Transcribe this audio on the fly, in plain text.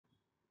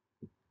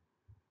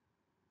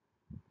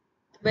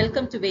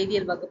Welcome to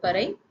Vedial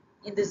Vagaparai.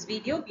 In this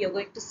video, we are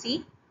going to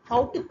see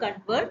how to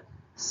convert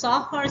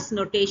Sawhorse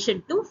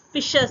notation to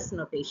Fischer's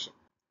notation.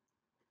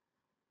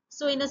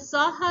 So in a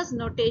Sawhorse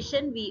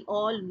notation, we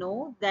all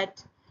know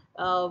that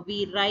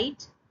we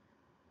write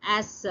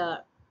as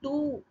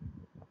two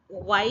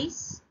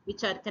y's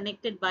which are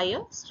connected by a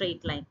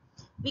straight line.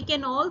 We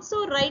can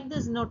also write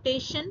this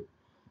notation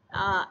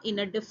in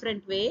a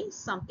different way,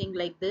 something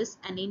like this.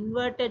 An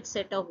inverted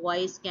set of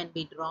y's can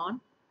be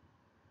drawn,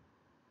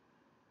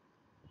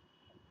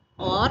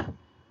 or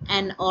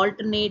an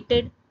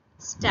alternated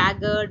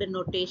staggered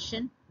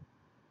notation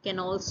can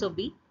also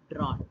be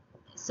drawn.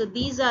 So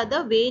these are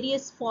the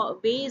various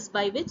ways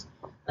by which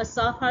a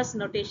Sawhorse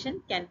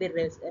notation can be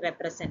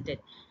represented.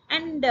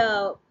 And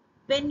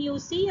when you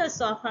see a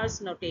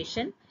Sawhorse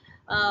notation,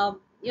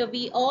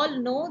 we all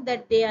know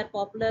that they are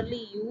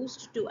popularly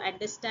used to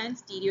understand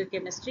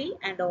stereochemistry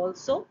and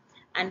also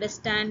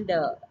understand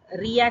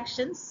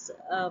reactions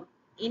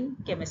in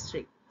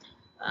chemistry.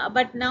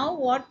 But now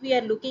what we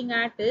are looking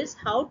at is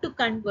how to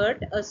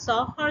convert a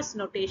Sawhorse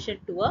notation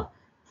to a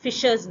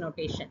Fischer's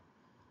notation.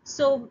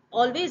 So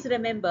always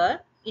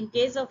remember, in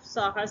case of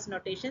Sawhorse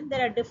notation,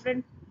 there are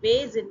different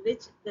ways in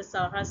which the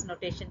Sawhorse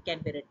notation can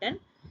be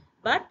written.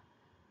 But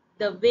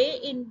the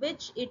way in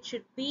which it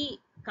should be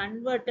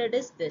converted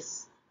is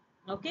this.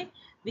 Okay,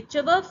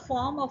 whichever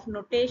form of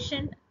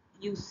notation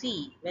you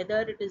see,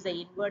 whether it is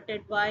the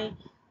inverted y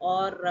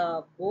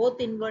or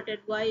both inverted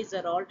y's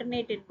or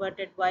alternate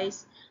inverted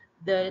y's,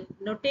 the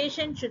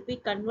notation should be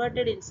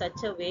converted in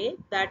such a way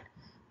that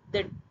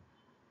the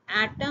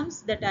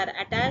atoms that are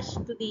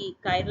attached to the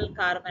chiral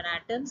carbon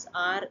atoms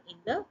are in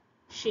the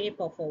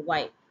shape of a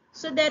Y.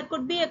 So there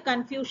could be a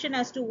confusion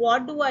as to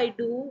what do I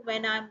do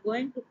when I'm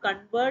going to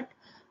convert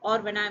or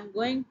when I'm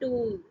going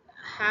to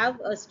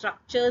have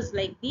structures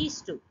like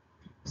these two.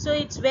 So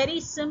it's very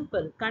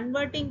simple.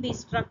 Converting these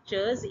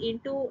structures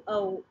into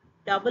a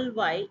double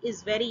Y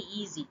is very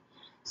easy.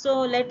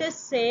 So let us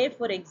say,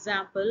 for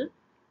example,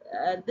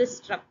 this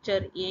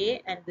structure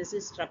A and this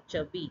is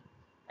structure B.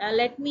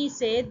 Let me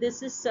say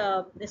this is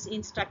this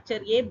in structure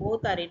A,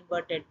 both are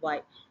inverted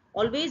Y.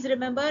 Always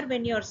remember,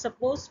 when you're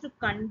supposed to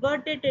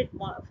convert it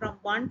from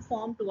one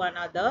form to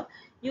another,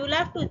 you'll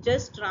have to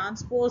just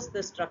transpose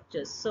the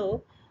structures.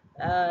 So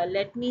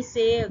let me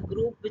say a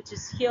group which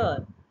is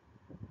here.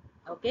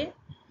 Okay,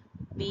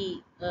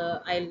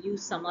 I'll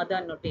use some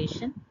other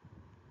notation.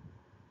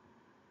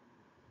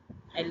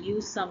 I'll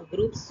use some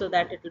groups so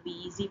that it will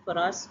be easy for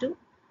us to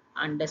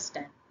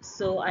understand.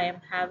 So I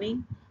am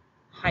having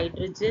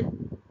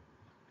hydrogen,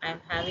 I am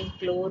having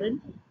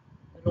chlorine,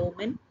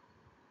 bromine,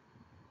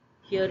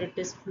 here it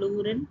is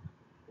fluorine,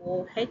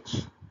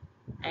 OH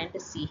and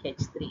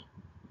CH3.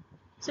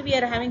 So we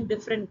are having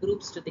different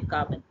groups to the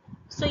carbon.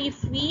 So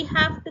if we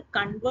have to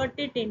convert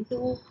it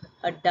into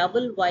a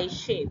double Y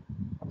shape,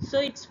 so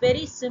it's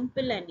very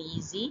simple and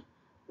easy.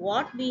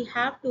 What we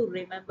have to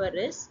remember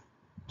is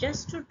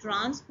just to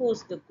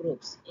transpose the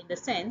groups, in the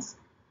sense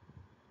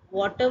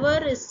whatever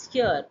is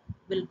here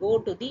will go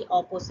to the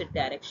opposite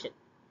direction.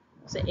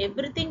 So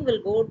everything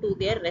will go to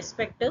their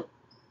respective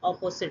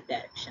opposite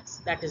directions.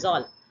 That is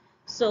all.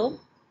 So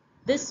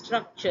this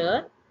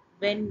structure,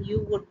 when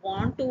you would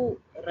want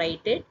to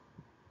write it,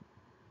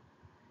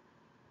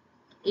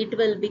 it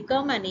will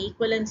become an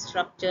equivalent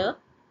structure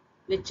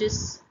which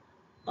is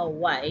a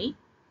Y.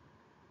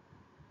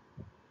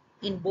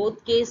 In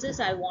both cases,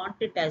 I want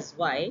it as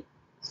Y.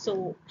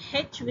 So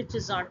H, which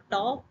is on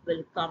top,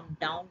 will come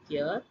down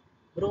here.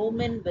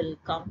 Bromine will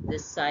come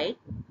this side,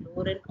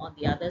 fluorine on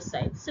the other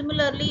side.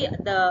 Similarly,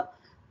 the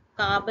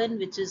carbon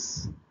which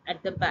is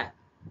at the back,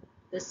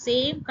 the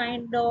same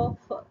kind of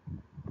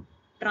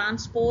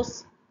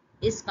transpose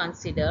is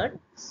considered.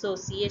 So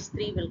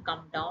CH3 will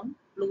come down,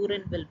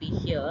 fluorine will be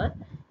here,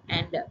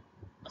 and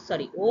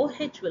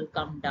OH will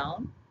come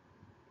down.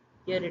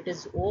 Here it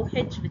is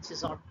OH which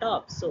is on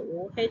top, so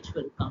OH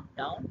will come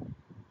down,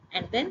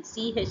 and then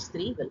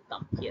CH3 will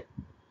come here.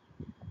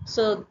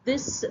 So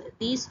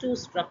these two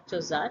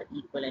structures are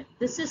equivalent.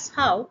 This is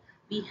how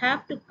we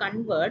have to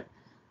convert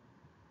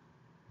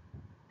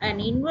an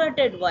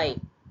inverted Y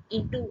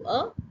into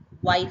a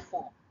Y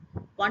form.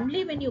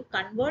 Only when you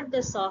convert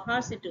the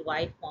Sawhorse into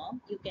Y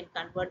form, you can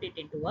convert it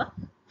into a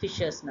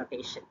Fischer's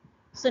notation.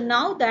 So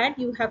now that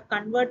you have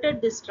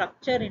converted this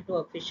structure into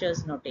a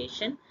Fischer's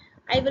notation,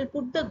 I will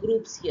put the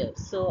groups here.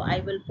 So I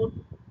will put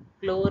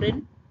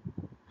chlorine,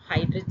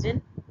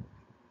 hydrogen,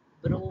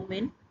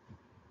 bromine,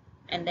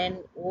 and then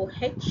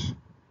OH,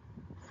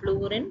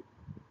 fluorine,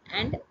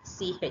 and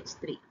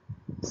CH3.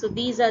 So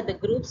these are the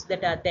groups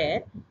that are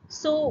there.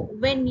 So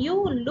when you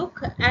look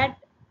at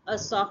a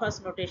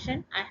Sawhorse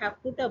notation, I have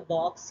put a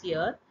box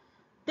here.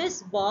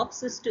 This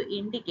box is to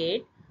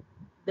indicate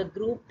the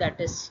group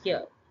that is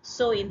here.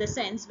 So in the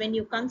sense, when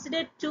you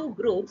consider two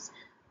groups,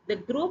 the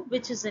group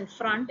which is in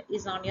front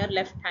is on your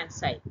left hand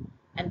side,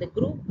 and the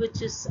group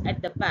which is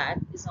at the back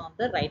is on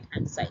the right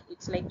hand side.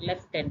 It's like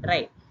left and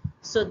right.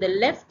 So the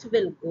left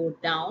will go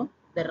down,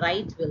 the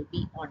right will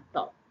be on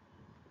top.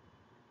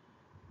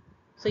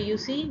 So you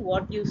see,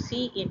 what you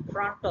see in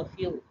front of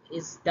you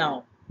is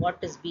down. What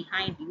is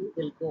behind you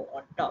will go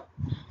on top.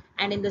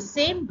 And in the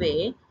same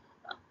way,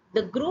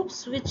 the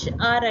groups which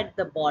are at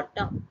the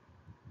bottom,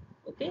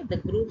 okay, the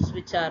groups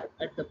which are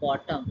at the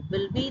bottom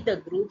will be the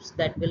groups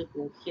that will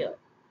go here.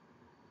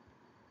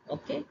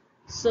 Okay,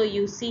 so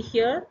you see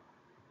here,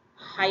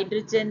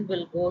 hydrogen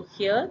will go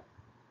here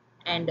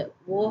and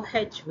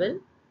OH will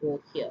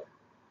go here.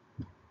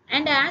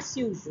 And as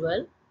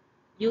usual,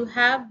 you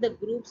have the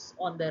groups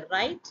on the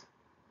right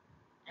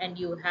and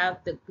you have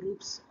the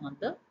groups on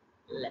the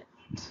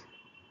left.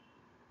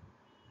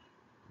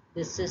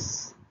 This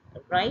is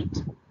right,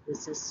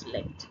 this is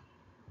left.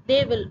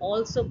 They will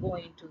also go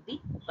into the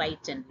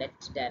right and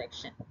left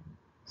direction.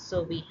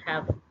 So we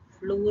have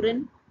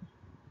fluorine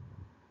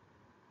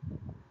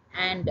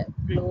and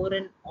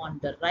chlorine on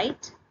the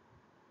right,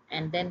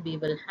 and then we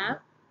will have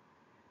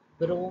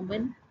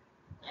bromine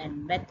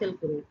and methyl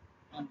group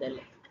on the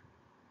left.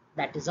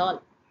 That is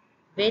all.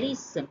 Very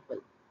simple.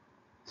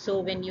 So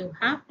when you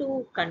have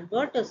to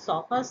convert a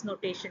Sawhorse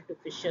notation to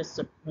Fischer's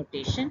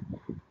notation,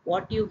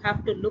 what you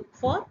have to look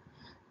for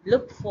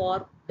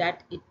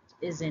that it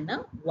is in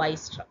a Y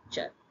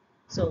structure.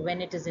 So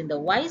when it is in the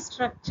Y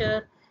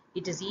structure,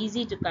 it is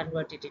easy to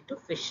convert it into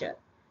Fischer.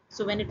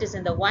 So when it is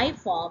in the Y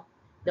form,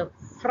 the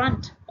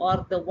front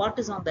or the what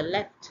is on the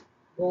left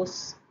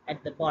goes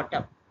at the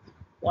bottom.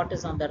 What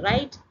is on the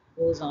right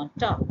goes on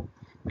top.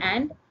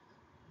 And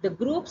the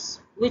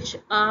groups which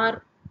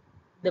are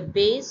the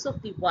base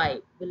of the Y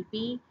will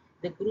be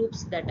the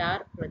groups that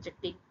are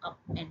projecting up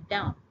and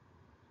down.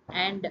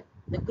 And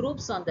the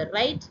groups on the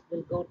right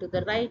will go to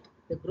the right,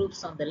 the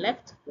groups on the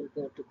left will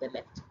go to the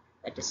left.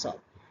 That is all.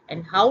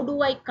 And how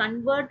do I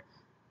convert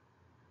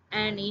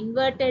an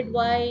inverted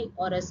Y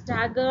or a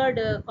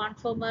staggered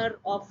conformer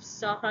of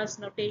Sawhorse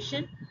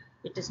notation?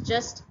 It is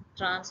just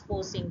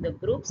transposing the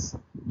groups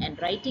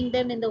and writing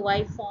them in the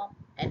Y form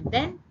and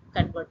then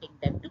converting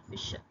them to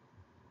Fischer.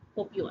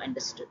 Hope you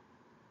understood.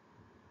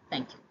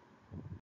 Thank you.